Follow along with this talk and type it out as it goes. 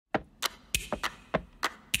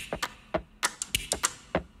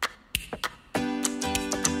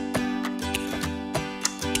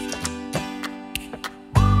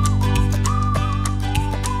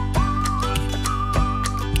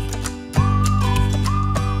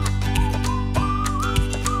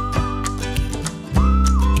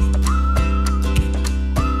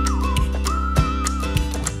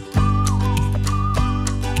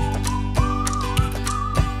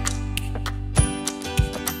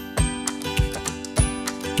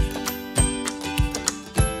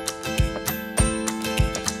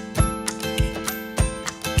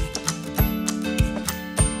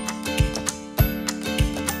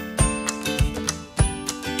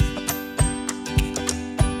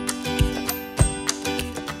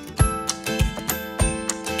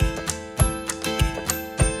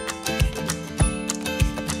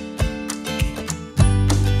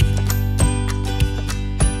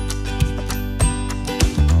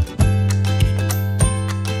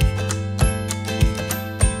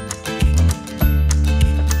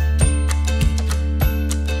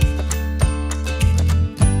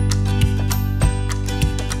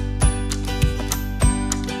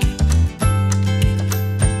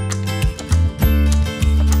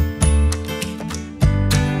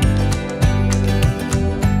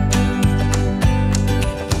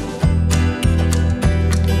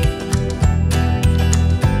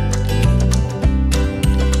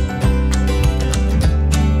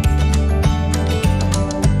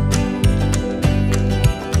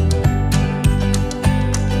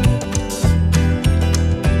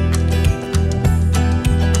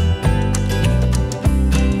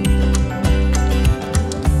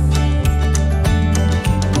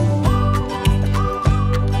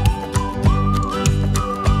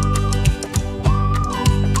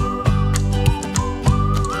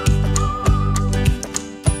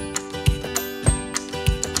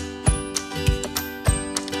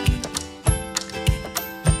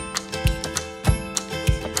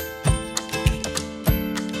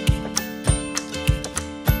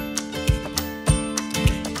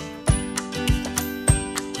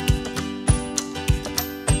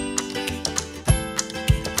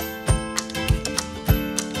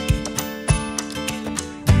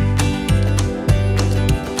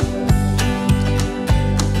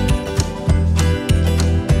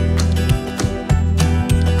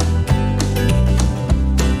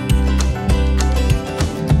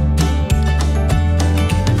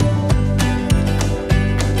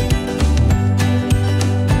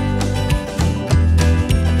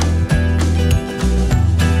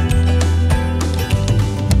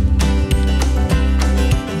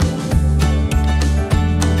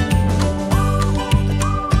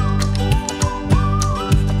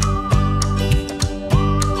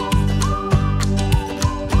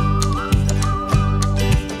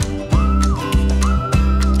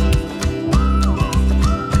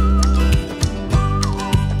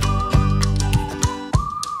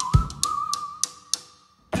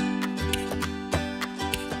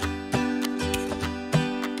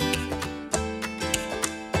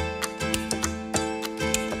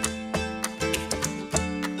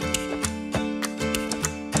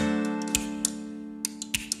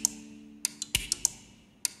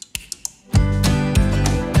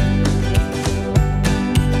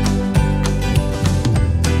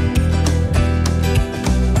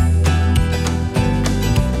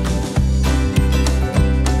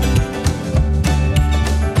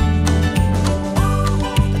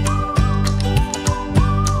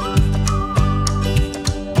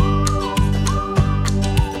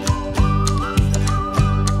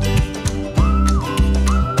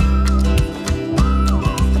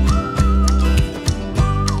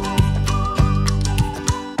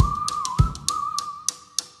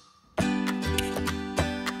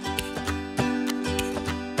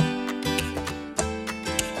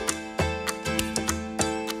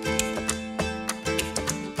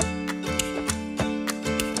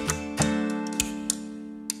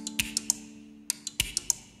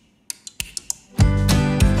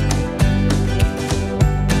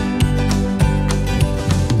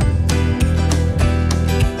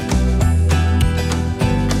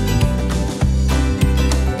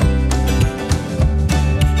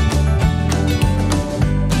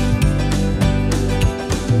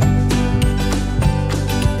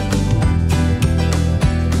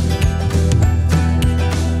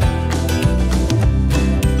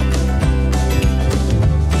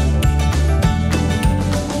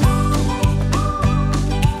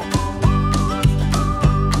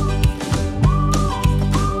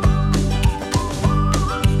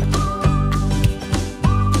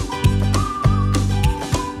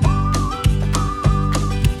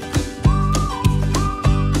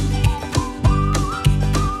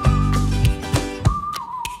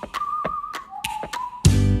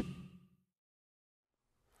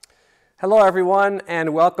Hello everyone,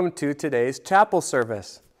 and welcome to today's chapel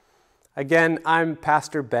service. Again, I'm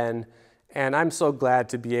Pastor Ben, and I'm so glad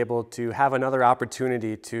to be able to have another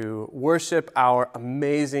opportunity to worship our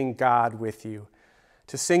amazing God with you,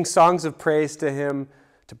 to sing songs of praise to Him,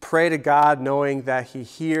 to pray to God knowing that He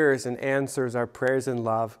hears and answers our prayers in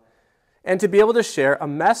love, and to be able to share a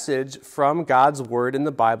message from God's Word in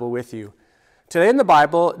the Bible with you. Today in the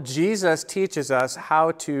Bible, Jesus teaches us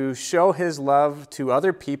how to show His love to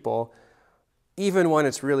other people even when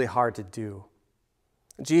it's really hard to do.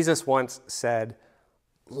 Jesus once said,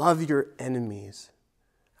 "Love your enemies."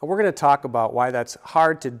 And we're going to talk about why that's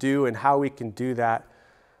hard to do and how we can do that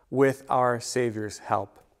with our Savior's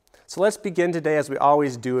help. So let's begin today as we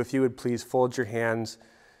always do. If you would please fold your hands.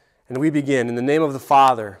 And we begin in the name of the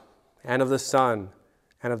Father, and of the Son,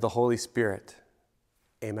 and of the Holy Spirit.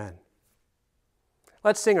 Amen.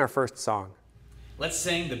 Let's sing our first song. Let's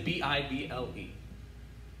sing the B-I-B-L-E.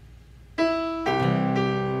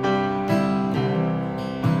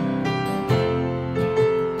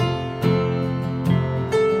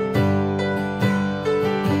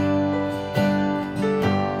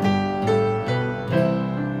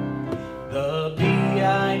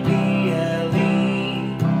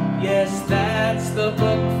 The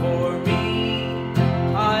book for me.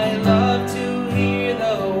 I love to hear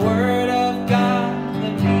the word of God.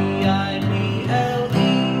 The B-I-B-L-E.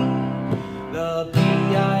 The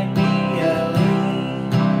B-I-B-L-E.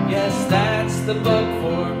 Yes, that's the book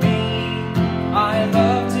for me. I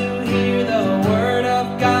love to hear the word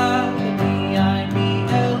of God. The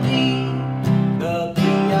B-I-B-L-E.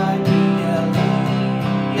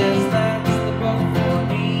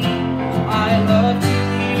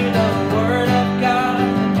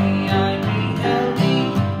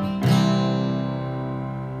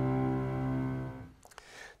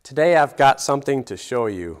 Today I've got something to show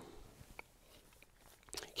you.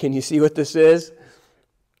 Can you see what this is?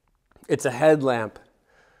 It's a headlamp.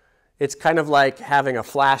 It's kind of like having a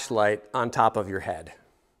flashlight on top of your head.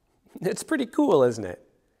 It's pretty cool, isn't it?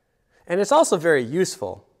 And it's also very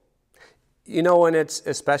useful. You know when it's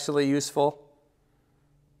especially useful?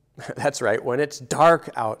 That's right, when it's dark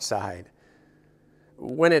outside.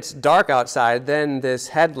 When it's dark outside, then this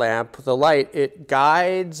headlamp, the light, it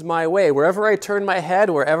guides my way. Wherever I turn my head,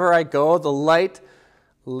 wherever I go, the light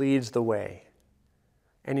leads the way.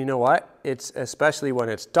 And you know what? It's especially when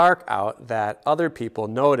it's dark out that other people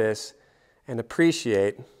notice and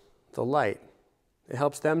appreciate the light. It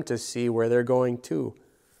helps them to see where they're going too.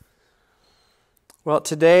 Well,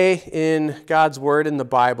 today in God's Word in the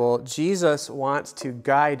Bible, Jesus wants to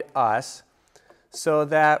guide us so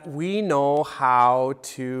that we know how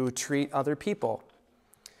to treat other people.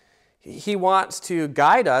 He wants to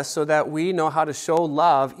guide us so that we know how to show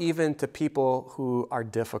love even to people who are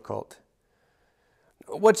difficult.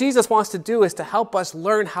 What Jesus wants to do is to help us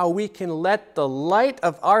learn how we can let the light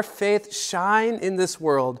of our faith shine in this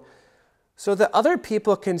world so that other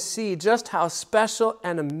people can see just how special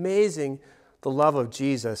and amazing the love of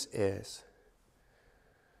Jesus is.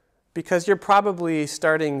 Because you're probably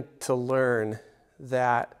starting to learn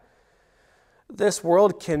that this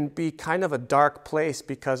world can be kind of a dark place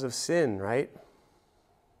because of sin, right?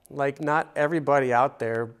 Like not everybody out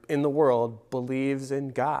there in the world believes in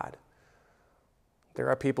God. There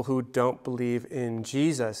are people who don't believe in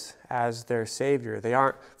Jesus as their Savior. They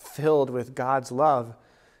aren't filled with God's love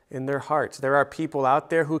in their hearts. There are people out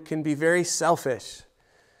there who can be very selfish.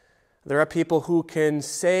 There are people who can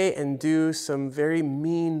say and do some very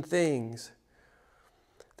mean things.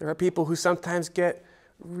 There are people who sometimes get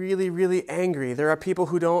really, really angry. There are people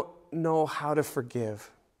who don't know how to forgive.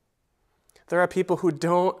 There are people who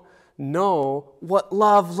don't know what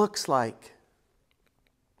love looks like.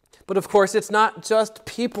 But of course, it's not just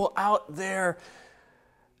people out there.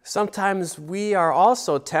 Sometimes we are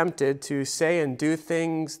also tempted to say and do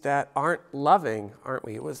things that aren't loving, aren't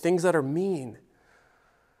we? With things that are mean.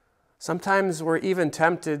 Sometimes we're even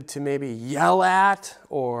tempted to maybe yell at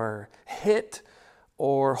or hit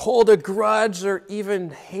or hold a grudge or even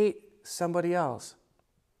hate somebody else.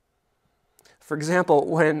 For example,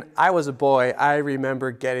 when I was a boy, I remember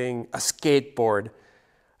getting a skateboard.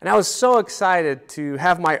 And I was so excited to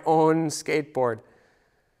have my own skateboard.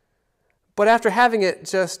 But after having it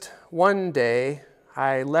just one day,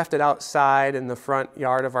 I left it outside in the front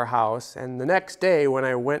yard of our house. And the next day, when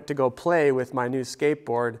I went to go play with my new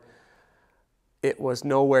skateboard, it was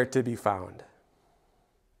nowhere to be found.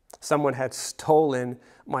 Someone had stolen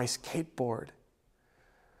my skateboard.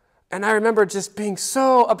 And I remember just being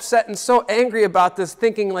so upset and so angry about this,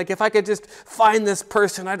 thinking like if I could just find this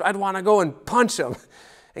person, I'd want to go and punch them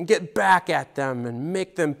and get back at them and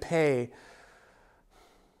make them pay.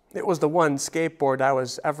 It was the one skateboard I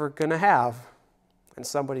was ever going to have, and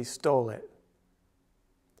somebody stole it.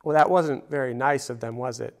 Well, that wasn't very nice of them,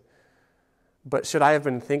 was it? But should I have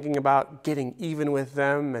been thinking about getting even with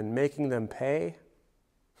them and making them pay?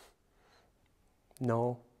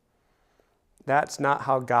 No. That's not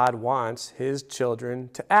how God wants his children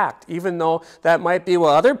to act, even though that might be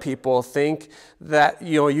what other people think that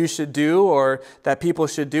you should do or that people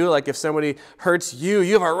should do. Like if somebody hurts you,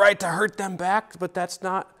 you have a right to hurt them back, but that's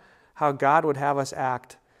not how God would have us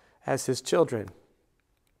act as his children.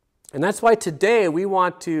 And that's why today we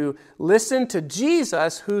want to listen to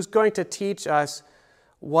Jesus, who's going to teach us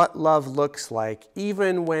what love looks like,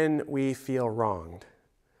 even when we feel wronged.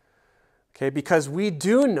 Okay, because we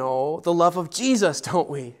do know the love of Jesus, don't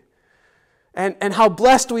we? And how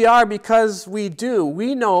blessed we are because we do.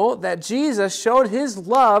 We know that Jesus showed his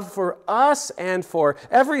love for us and for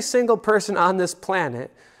every single person on this planet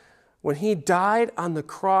when he died on the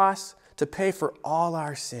cross to pay for all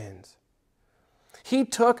our sins. He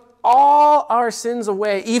took all our sins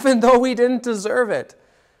away, even though we didn't deserve it.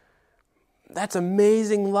 That's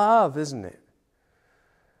amazing love, isn't it?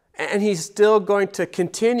 And he's still going to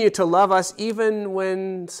continue to love us even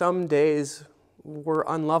when some days we're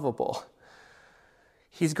unlovable.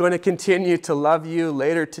 He's going to continue to love you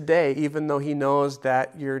later today, even though he knows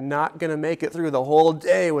that you're not going to make it through the whole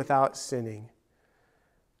day without sinning.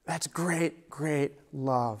 That's great, great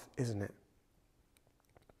love, isn't it?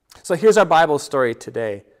 So here's our Bible story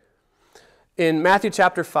today. In Matthew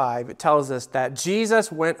chapter 5, it tells us that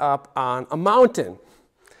Jesus went up on a mountain.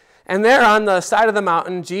 And there on the side of the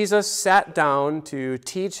mountain, Jesus sat down to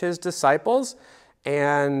teach his disciples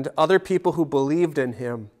and other people who believed in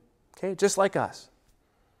him, okay, just like us.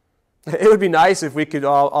 It would be nice if we could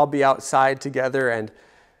all be outside together and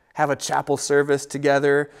have a chapel service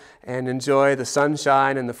together and enjoy the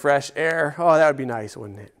sunshine and the fresh air. Oh, that would be nice,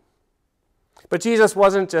 wouldn't it? But Jesus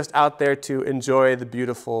wasn't just out there to enjoy the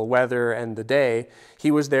beautiful weather and the day. He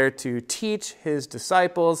was there to teach his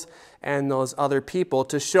disciples and those other people,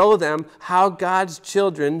 to show them how God's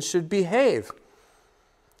children should behave.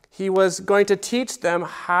 He was going to teach them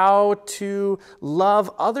how to love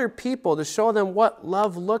other people, to show them what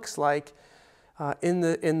love looks like in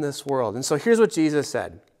this world. And so here's what Jesus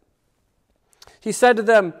said. He said to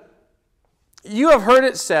them, "You have heard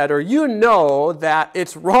it said, or you know that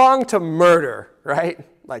it's wrong to murder," right?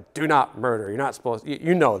 Like, do not murder. You're not supposed to,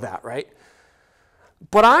 you know that, right?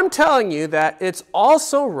 But I'm telling you that it's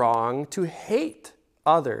also wrong to hate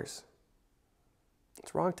others.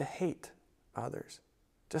 It's wrong to hate others.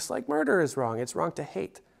 Just like murder is wrong, it's wrong to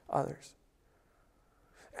hate others.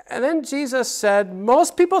 And then Jesus said,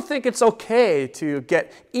 most people think it's okay to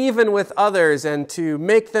get even with others and to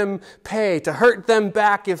make them pay, to hurt them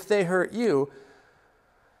back if they hurt you.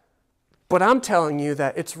 But I'm telling you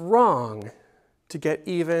that it's wrong to get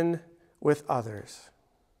even with others.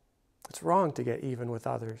 It's wrong to get even with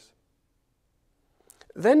others.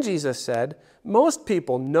 Then Jesus said, most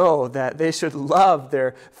people know that they should love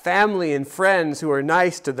their family and friends who are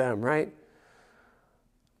nice to them, right?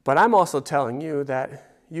 But I'm also telling you that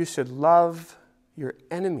you should love your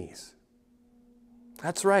enemies.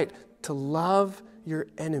 That's right, to love your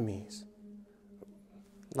enemies.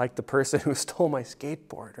 Like the person who stole my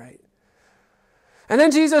skateboard, right? And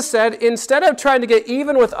then Jesus said, instead of trying to get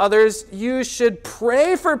even with others, you should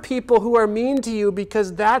pray for people who are mean to you,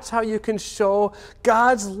 because that's how you can show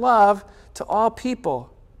God's love to all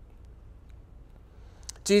people.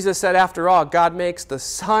 Jesus said, after all, God makes the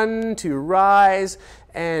sun to rise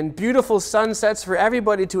and beautiful sunsets for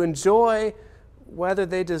everybody to enjoy, whether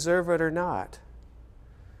they deserve it or not.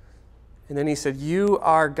 And then he said, you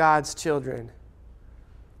are God's children.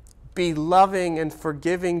 Be loving and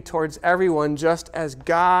forgiving towards everyone, just as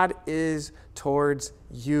God is towards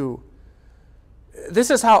you. This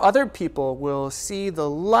is how other people will see the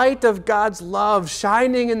light of God's love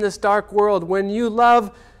shining in this dark world, when you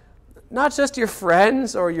love not just your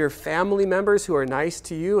friends or your family members who are nice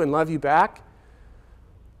to you and love you back,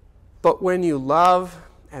 but when you love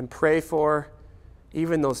and pray for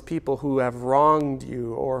even those people who have wronged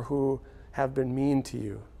you or who have been mean to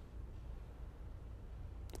you.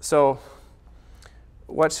 So,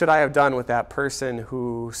 what should I have done with that person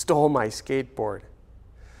who stole my skateboard?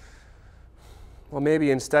 Well, maybe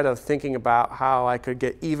instead of thinking about how I could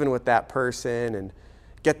get even with that person and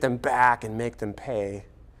get them back and make them pay,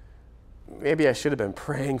 maybe I should have been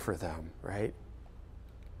praying for them, right?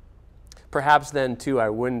 Perhaps then, too, I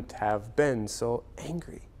wouldn't have been so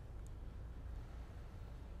angry.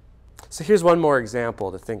 So here's one more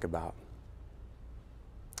example to think about.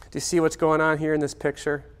 Do you see what's going on here in this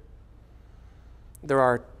picture? There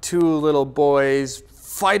are two little boys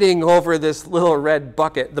fighting over this little red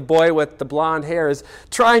bucket. The boy with the blonde hair is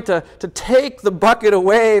trying to take the bucket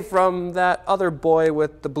away from that other boy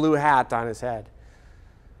with the blue hat on his head.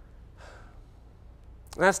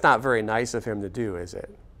 That's not very nice of him to do, is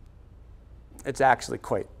it? It's actually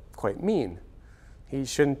quite mean. He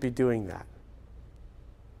shouldn't be doing that.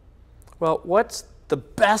 Well, what's the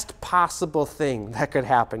best possible thing that could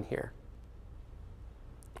happen here?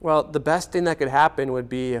 Well, the best thing that could happen would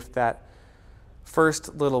be if that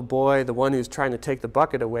first little boy, the one who's trying to take the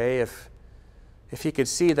bucket away, if he could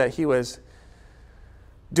see that he was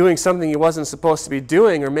doing something he wasn't supposed to be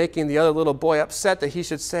doing or making the other little boy upset, that he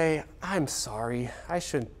should say, "I'm sorry. I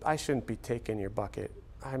shouldn't be taking your bucket.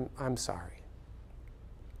 I'm sorry."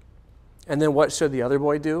 And then what should the other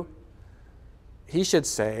boy do? He should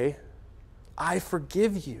say, "I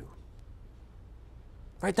forgive you."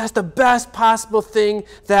 Right? That's the best possible thing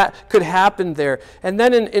that could happen there. And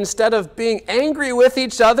then instead of being angry with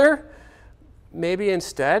each other, maybe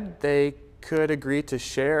instead they could agree to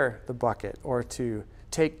share the bucket or to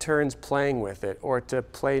take turns playing with it or to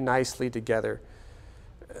play nicely together.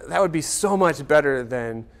 That would be so much better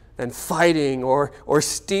than fighting or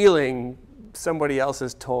stealing somebody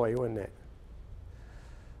else's toy, wouldn't it?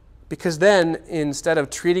 Because then, instead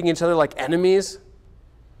of treating each other like enemies,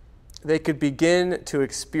 they could begin to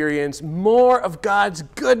experience more of God's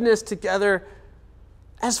goodness together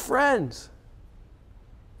as friends.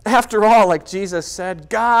 After all, like Jesus said,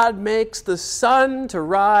 God makes the sun to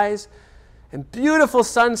rise and beautiful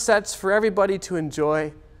sunsets for everybody to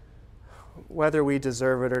enjoy, whether we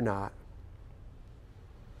deserve it or not.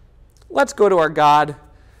 Let's go to our God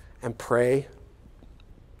and pray.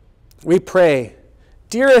 We pray,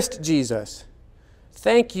 "Dearest Jesus,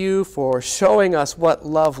 thank you for showing us what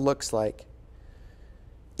love looks like.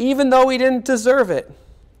 Even though we didn't deserve it,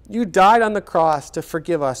 you died on the cross to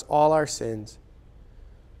forgive us all our sins.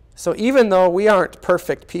 So even though we aren't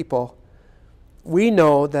perfect people, we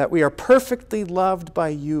know that we are perfectly loved by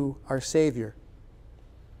you, our Savior.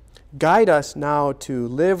 Guide us now to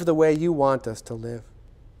live the way you want us to live.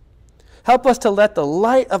 Help us to let the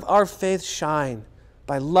light of our faith shine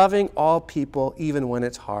by loving all people even when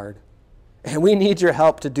it's hard. And we need your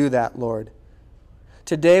help to do that, Lord.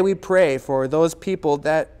 Today we pray for those people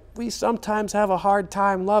that we sometimes have a hard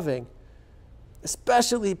time loving,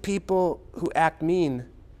 especially people who act mean.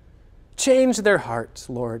 Change their hearts,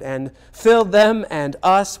 Lord, and fill them and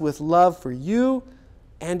us with love for you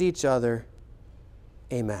and each other.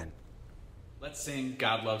 Amen." Let's sing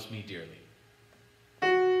God Loves Me Dearly.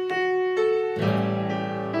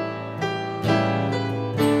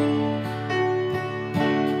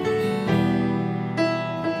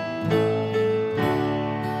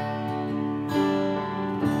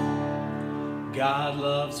 God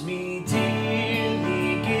loves me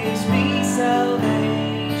dearly, gives me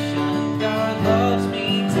salvation. God loves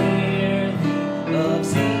me dearly,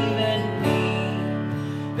 loves even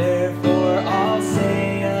me. Therefore I'll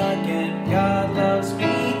say again, God loves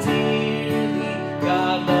me dearly.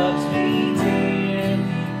 God loves me dearly,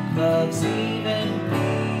 loves even me.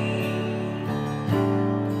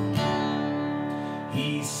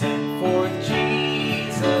 He sent forth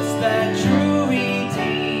Jesus, that true Redeemer.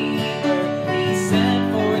 He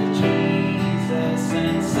sent forth Jesus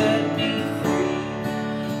and set me free.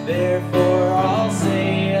 Therefore I'll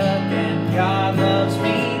say again, God loves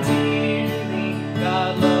me dearly.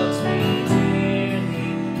 God loves me dearly,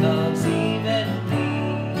 loves even me.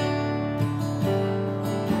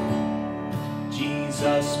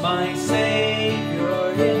 Jesus, my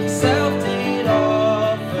Savior, himself did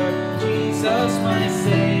offer. Jesus, my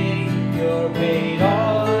Savior, paid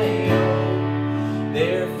all I owe.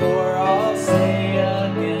 Therefore I'll say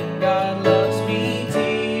again, God loves me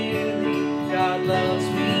dearly. God loves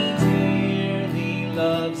me dearly,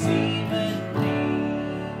 loves even me.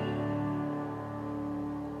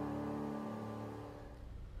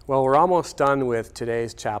 Well, we're almost done with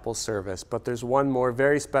today's chapel service, but there's one more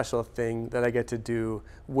very special thing that I get to do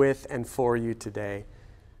with and for you today,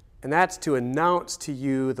 and that's to announce to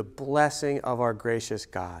you the blessing of our gracious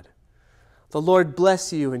God. The Lord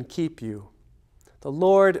bless you and keep you. The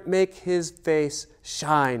Lord make his face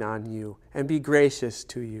shine on you and be gracious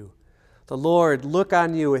to you. The Lord look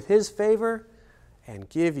on you with his favor and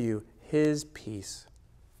give you his peace.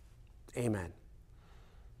 Amen.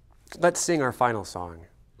 Let's sing our final song.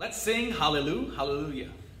 Let's sing Hallelujah, Hallelujah.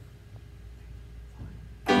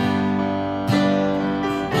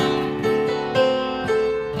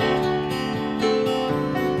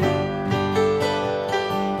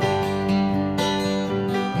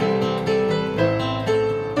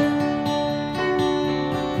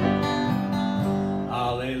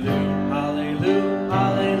 Hallelujah, hallelujah,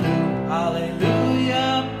 hallelujah.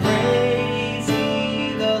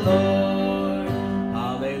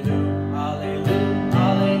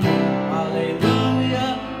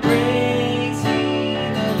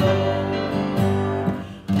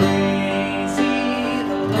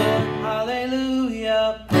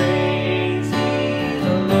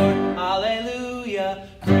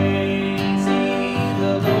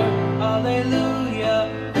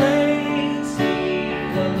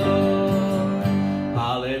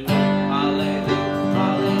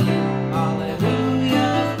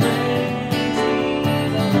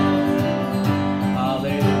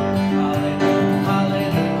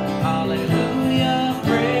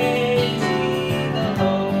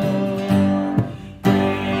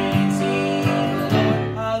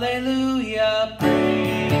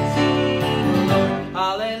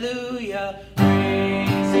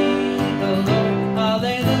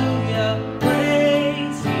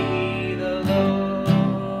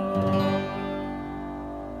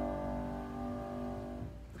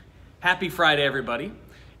 Happy Friday, everybody,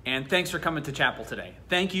 and thanks for coming to chapel today.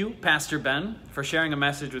 Thank you, Pastor Ben, for sharing a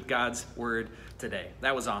message with God's Word today.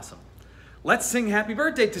 That was awesome. Let's sing happy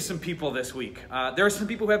birthday to some people this week. There are some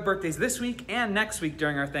people who have birthdays this week and next week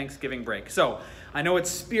during our Thanksgiving break. So I know it's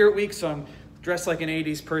Spirit Week, so I'm dressed like an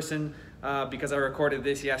 80s person because I recorded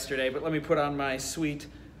this yesterday, but let me put on my sweet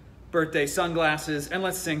birthday sunglasses and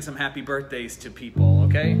let's sing some happy birthdays to people,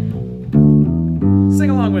 okay? Sing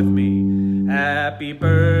along with me. Happy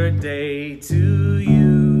birthday to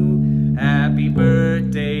you. Happy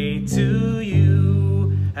birthday to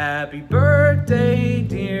you. Happy birthday,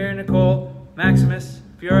 dear Nicole, Maximus,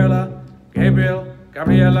 Fiorella, Gabriel,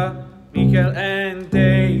 Gabriella, Michael, and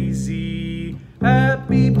Daisy.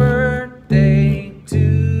 Happy birthday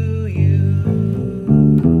to you.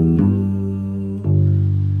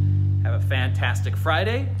 Have a fantastic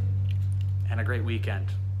Friday and a great weekend.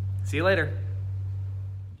 See you later.